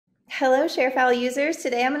Hello, ShareFile users.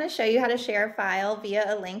 Today I'm going to show you how to share a file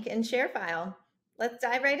via a link in ShareFile. Let's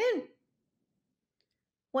dive right in.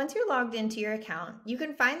 Once you're logged into your account, you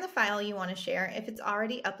can find the file you want to share if it's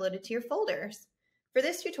already uploaded to your folders. For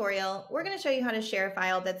this tutorial, we're going to show you how to share a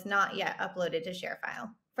file that's not yet uploaded to ShareFile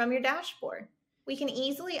from your dashboard. We can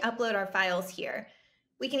easily upload our files here.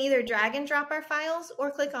 We can either drag and drop our files or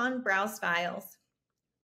click on Browse Files.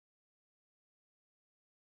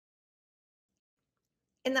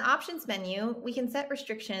 In the Options menu, we can set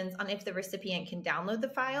restrictions on if the recipient can download the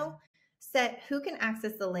file, set who can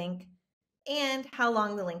access the link, and how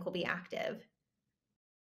long the link will be active.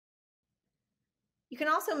 You can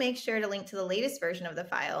also make sure to link to the latest version of the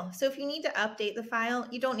file, so if you need to update the file,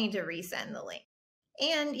 you don't need to resend the link.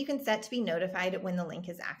 And you can set to be notified when the link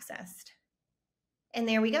is accessed. And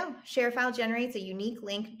there we go. ShareFile generates a unique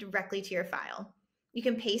link directly to your file. You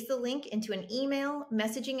can paste the link into an email,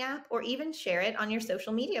 messaging app, or even share it on your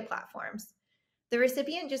social media platforms. The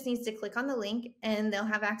recipient just needs to click on the link and they'll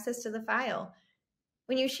have access to the file.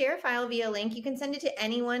 When you share a file via link, you can send it to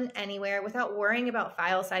anyone, anywhere, without worrying about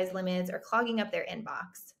file size limits or clogging up their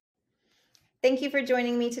inbox. Thank you for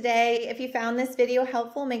joining me today. If you found this video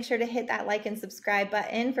helpful, make sure to hit that like and subscribe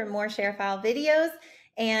button for more ShareFile videos.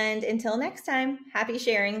 And until next time, happy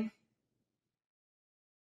sharing.